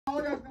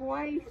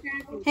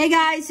Hey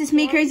guys, it's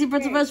me, Crazy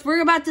Principal.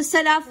 We're about to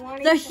set off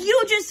the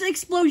hugest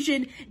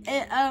explosion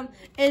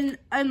in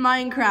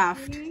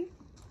Minecraft.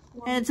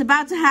 And it's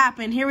about to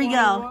happen. Here we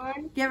go.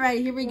 Get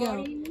ready. Here we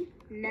go.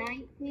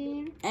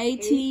 19,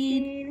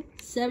 18,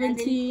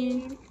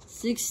 17,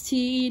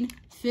 16,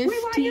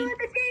 15.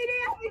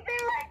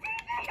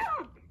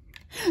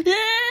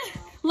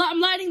 I'm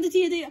lighting the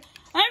TNT.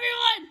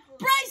 Everyone,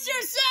 brace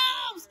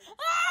yourselves!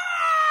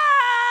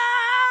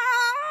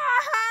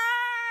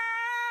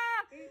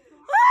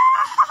 Oh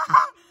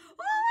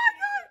my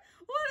god!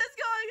 What is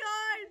going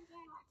on?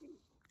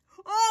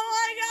 Oh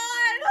my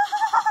god!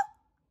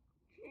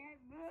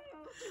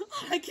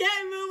 I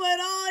can't move at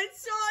all.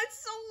 It's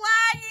so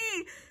laggy.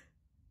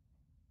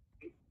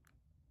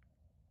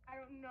 I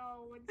don't know.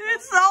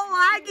 It's so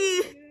laggy.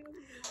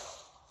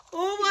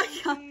 Oh my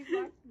god.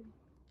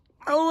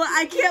 Oh,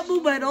 I can't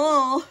move at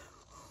all.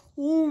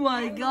 Oh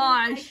my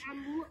gosh.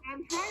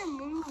 I'm trying to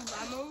move.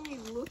 I'm only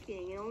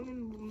looking.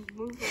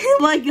 Oh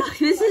my god,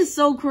 this is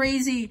so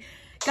crazy.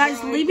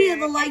 Guys, leave me a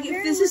like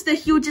if this is the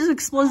hugest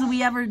explosion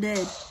we ever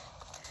did.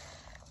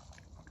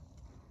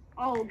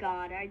 Oh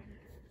god,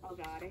 oh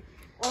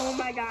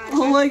my god.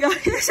 Oh my god,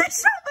 this is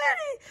so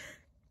many.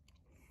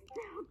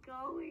 Still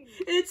going.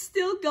 It's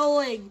still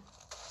going.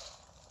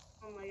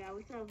 Oh my god,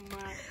 we still have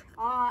much.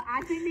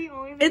 I think the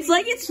only. It's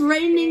like it's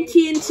raining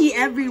TNT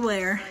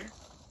everywhere.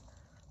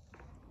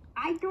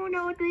 I don't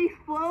know what the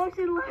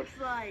explosion looks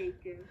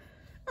like.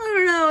 I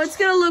don't know. It's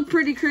gonna look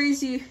pretty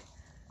crazy.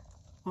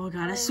 Oh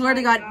god, I swear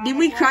to god. Did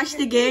we crush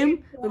the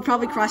game? We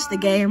probably crushed the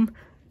game.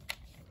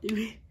 Did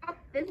we?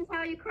 This is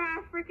how you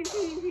crash freaking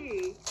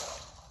TNT.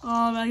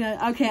 Oh my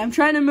god. Okay, I'm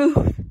trying to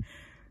move.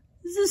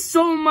 This is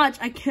so much.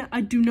 I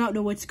do not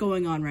know what's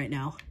going on right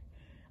now.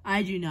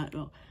 I do not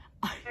know.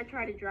 I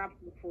tried to drop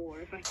it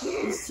before if I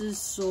can. This is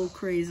so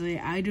crazy.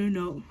 I do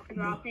not.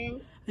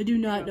 Dropping? I do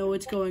not know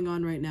what's going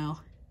on right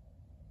now.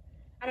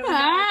 I don't know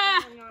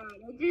what's going on.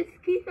 It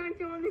just keeps on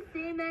showing the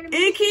same animation.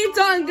 It keeps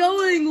on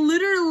going,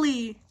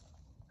 literally.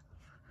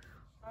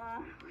 What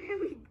have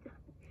we done?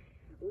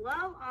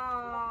 Well,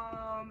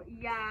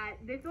 yeah,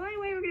 the only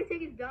way we're gonna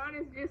take it done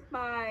is just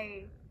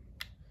by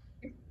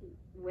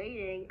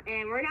waiting,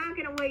 and we're not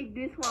gonna wait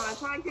this long. It'll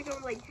probably take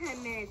over like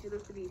 10 minutes for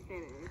this to be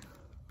finished.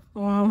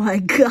 Oh my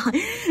god,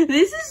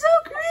 this is so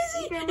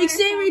crazy.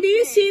 Xavier, do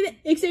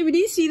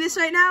you see this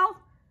right now?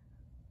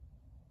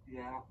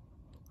 Yeah.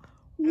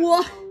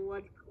 What?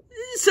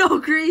 This is so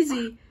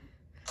crazy.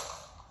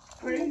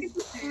 Look at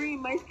the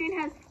screen. My screen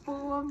has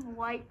full of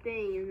white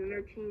things, and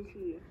they're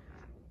TNT.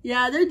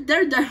 Yeah,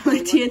 they're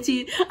definitely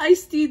TNT. I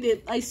see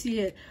it. I see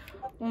it.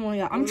 Oh my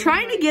god, I'm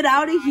trying to get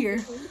out of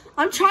here.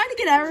 I'm trying to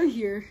get out of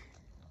here.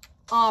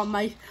 Oh,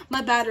 my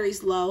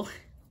battery's low.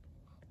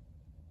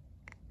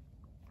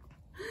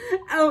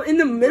 Oh, in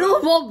the middle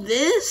of all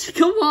this?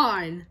 Come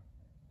on.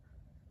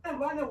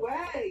 Run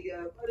away.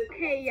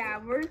 Okay, yeah,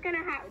 we're just gonna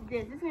have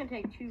this. This is gonna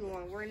take too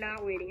long. We're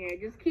not waiting here.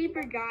 Just keep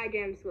your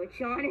goddamn switch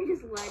on and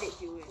just let it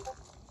do it.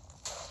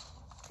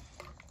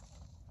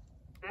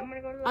 I'm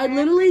gonna go to the I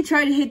literally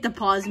tried to hit the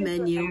pause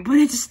menu, but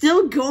it's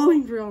still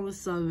going for all of a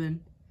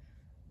sudden.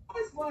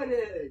 Pause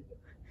button.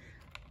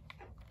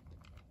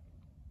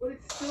 But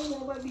it still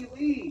won't let me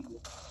leave.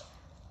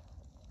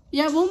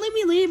 Yeah, it won't let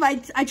me leave.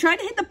 I tried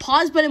to hit the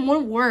pause, but it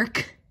won't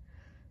work.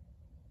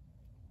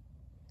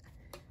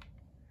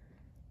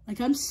 Like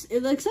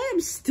it looks like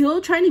I'm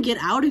still trying to get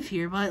out of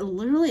here, but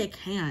literally I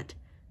can't.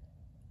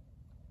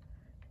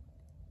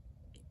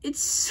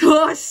 It's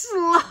so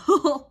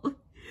slow.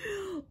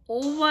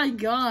 Oh my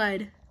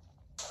god.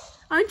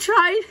 I'm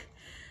trying.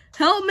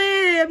 Help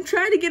me. I'm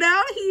trying to get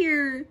out of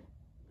here.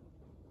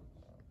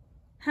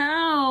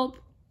 Help.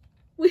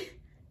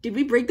 Did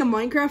we break the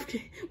Minecraft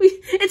game?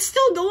 It's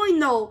still going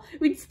though.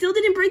 We still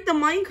didn't break the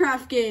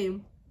Minecraft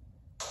game.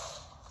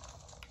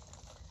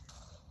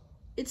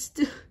 It's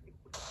still.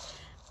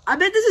 I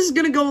bet this is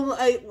gonna go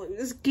like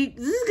this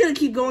is gonna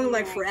keep going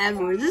like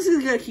forever. This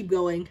is gonna keep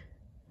going.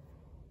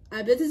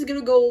 I bet this is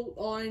gonna go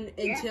on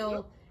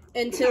until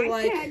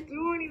like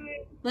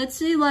let's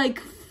say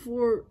like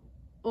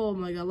oh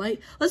my god,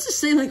 like let's just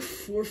say like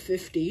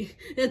 4:50.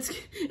 It's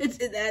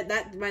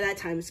that by that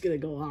time it's gonna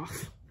go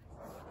off.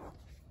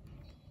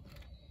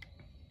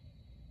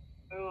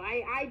 Oh,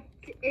 I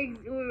think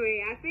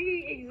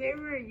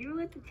Xavier, you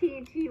lit the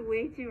TNT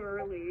way too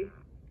early.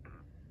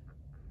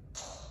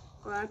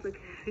 Well, that's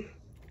okay.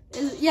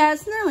 Yeah,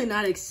 it's really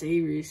not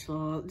Xavier's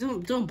fault.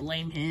 Don't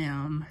blame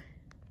him.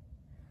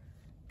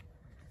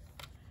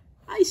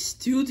 I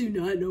still do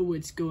not know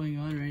what's going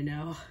on right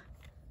now.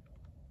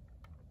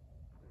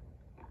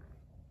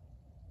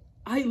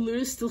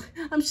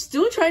 I'm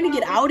still trying to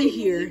get out of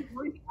here.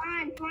 We're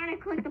trying to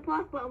click the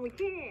plus button. We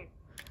can't.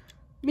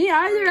 Me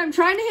either. I'm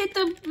trying to hit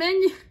the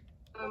menu.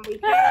 We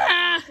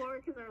can't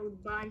because our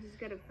button's just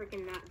gonna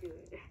freaking not do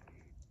it.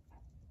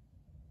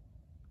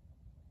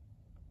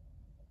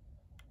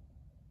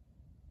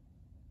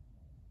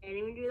 Can't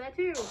even do that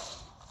too.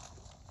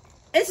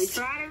 It's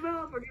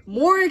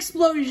more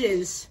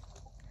explosions.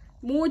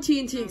 More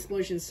TNT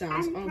explosion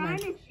sounds. I'm Oh trying my.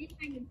 to see if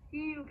I can see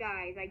you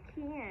guys. I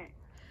can't.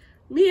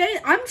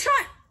 I'm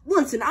trying.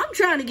 Listen, I'm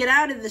trying to get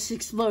out of this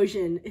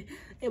explosion.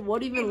 It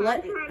won't even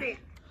let.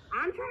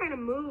 I'm trying to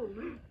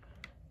move.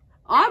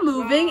 I'm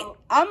moving. Wow.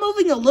 I'm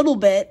moving a little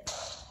bit.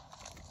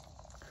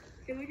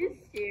 Should we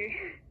just steer?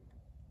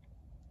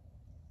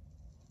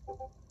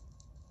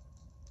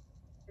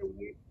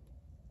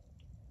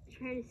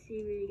 Trying to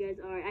see where you guys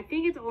are. I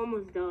think it's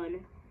almost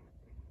done.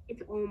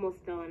 It's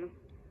almost done.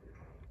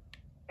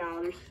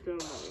 No, there's still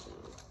more.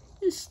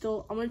 It's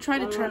still. I'm gonna try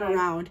to turn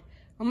around.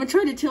 I'm gonna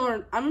try to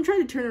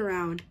turn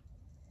around.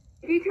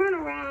 If you turn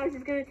around, it's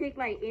just gonna take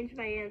like inch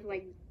by inch,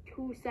 like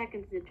 2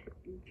 seconds to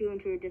do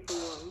into a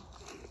different one.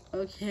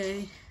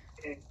 Okay.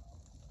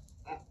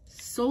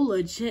 So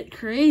legit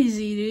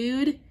crazy,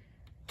 dude.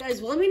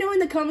 Guys, let me know in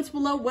the comments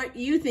below what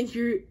you think.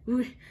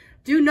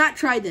 Do not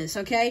try this,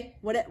 okay?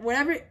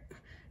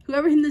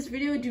 Whoever in this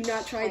video, do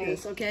not try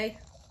this, okay?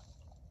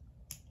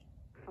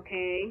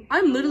 Okay.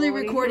 I'm literally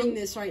recording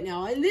this right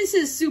now, and this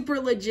is super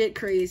legit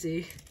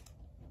crazy.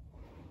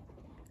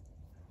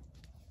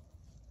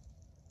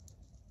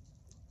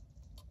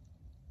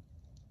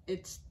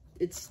 It's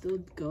still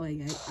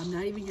going. I'm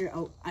not even here.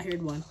 Oh, I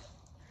heard one.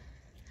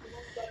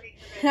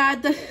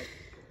 At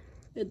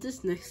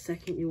this next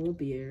second, you won't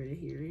be able to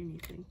hear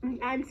anything.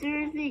 I'm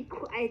seriously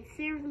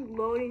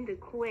loading to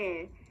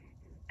quit.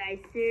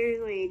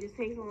 It just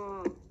takes so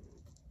long.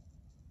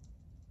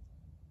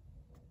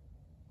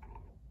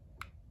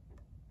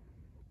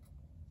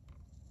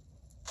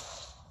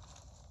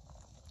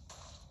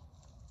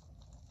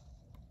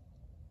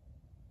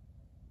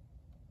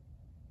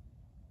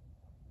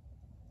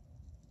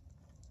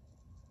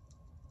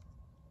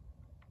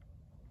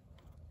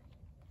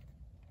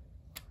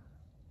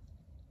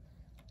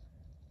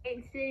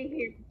 It's sitting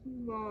here for too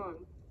long.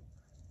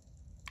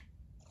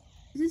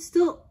 Is it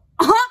still?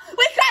 We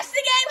crashed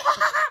the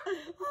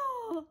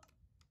game!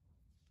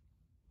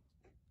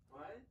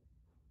 What?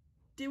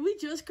 Did we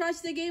just crash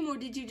the game, or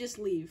did you just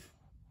leave?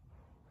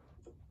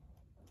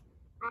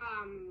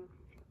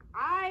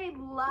 I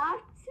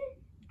left,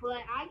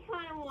 but I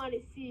kind of want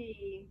to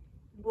see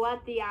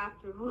what the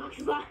after looks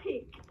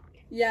like.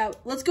 Yeah,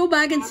 let's go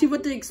back and see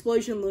what the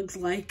explosion looks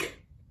like.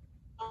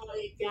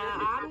 Yeah,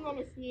 I'm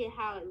gonna see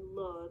how it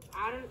looks.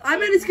 I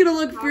bet it's gonna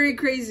look very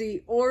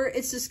crazy, or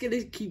it's just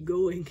gonna keep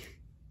going.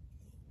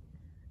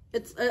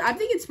 I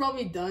think it's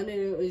probably done, and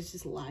it was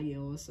just laggy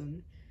all of a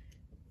sudden.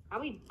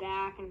 I'll be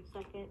back in a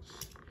second.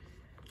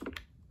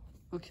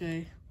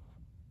 Okay.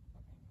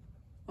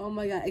 Oh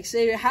my god,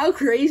 Xavier, how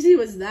crazy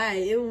was that?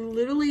 It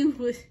literally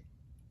was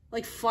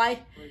like 5.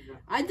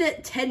 I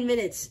did 10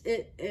 minutes.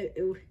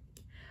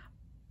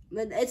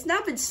 It's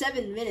not been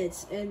 7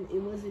 minutes, and it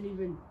wasn't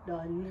even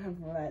done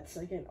for that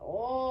second.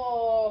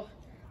 Oh,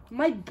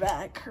 my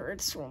back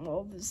hurts from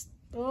all this.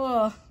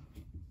 Oh.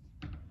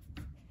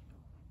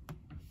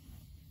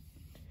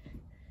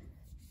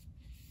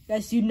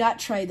 Guys, do not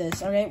try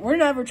this, all right? We're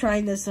never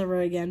trying this ever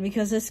again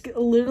because it's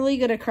literally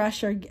going to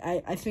crash our...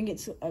 I think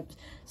it's...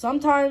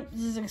 sometimes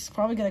this is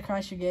probably going to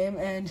crash your game,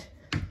 and,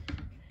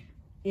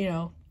 you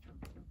know...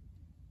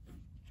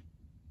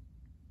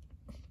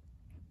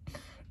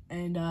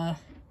 And,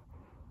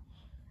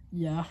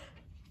 yeah.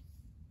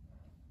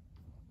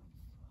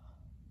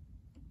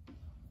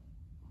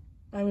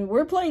 I mean,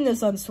 we're playing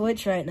this on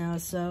Switch right now,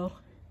 so...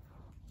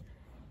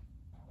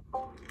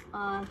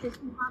 This is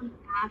how the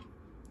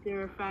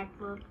after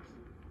effect looks.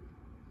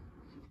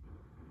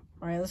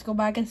 Alright, let's go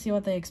back and see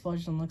what the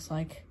explosion looks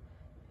like.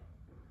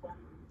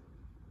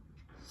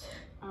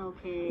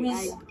 Okay, I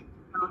don't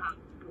know how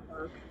it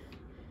works.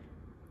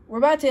 We're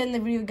about to end the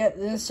video.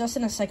 This just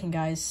in a second,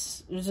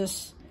 guys. It's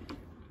just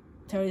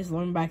Terry's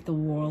blowing back the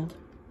world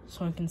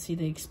so I can see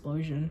the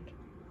explosion.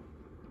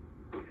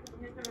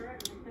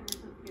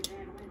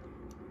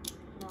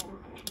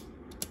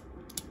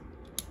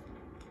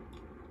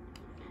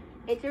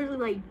 It's usually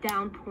like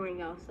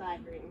downpouring outside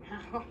right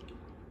now.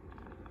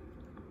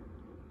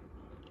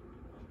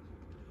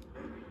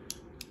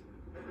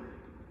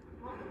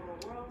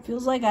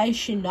 Feels like I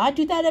should not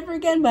do that ever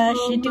again, but I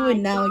should do it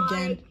now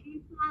again. It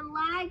keeps on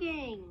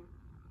lagging.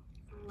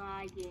 It's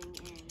lagging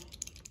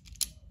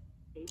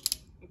in.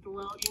 It's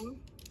loading.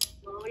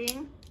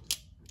 Loading.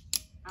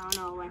 I don't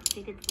know. I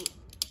think it's.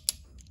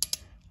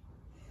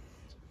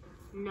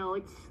 No,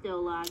 it's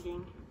still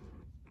lagging.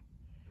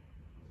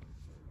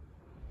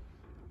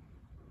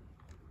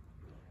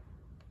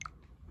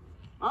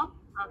 Oh,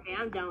 okay.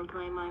 I'm done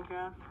playing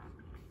Minecraft.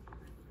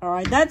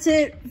 Alright, that's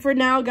it for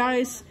now,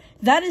 guys.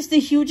 That is the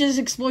hugest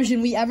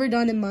explosion we ever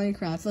done in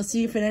Minecraft. Let's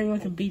see if anyone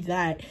can beat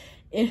that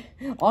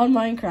on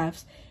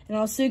Minecraft. And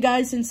I'll see you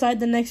guys inside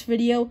the next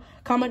video.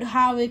 Comment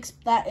how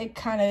that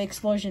kind of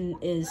explosion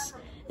is.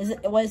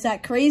 Was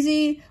that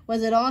crazy?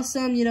 Was it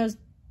awesome? You know,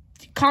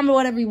 comment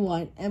whatever you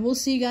want. And we'll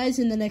see you guys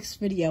in the next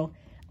video.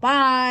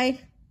 Bye!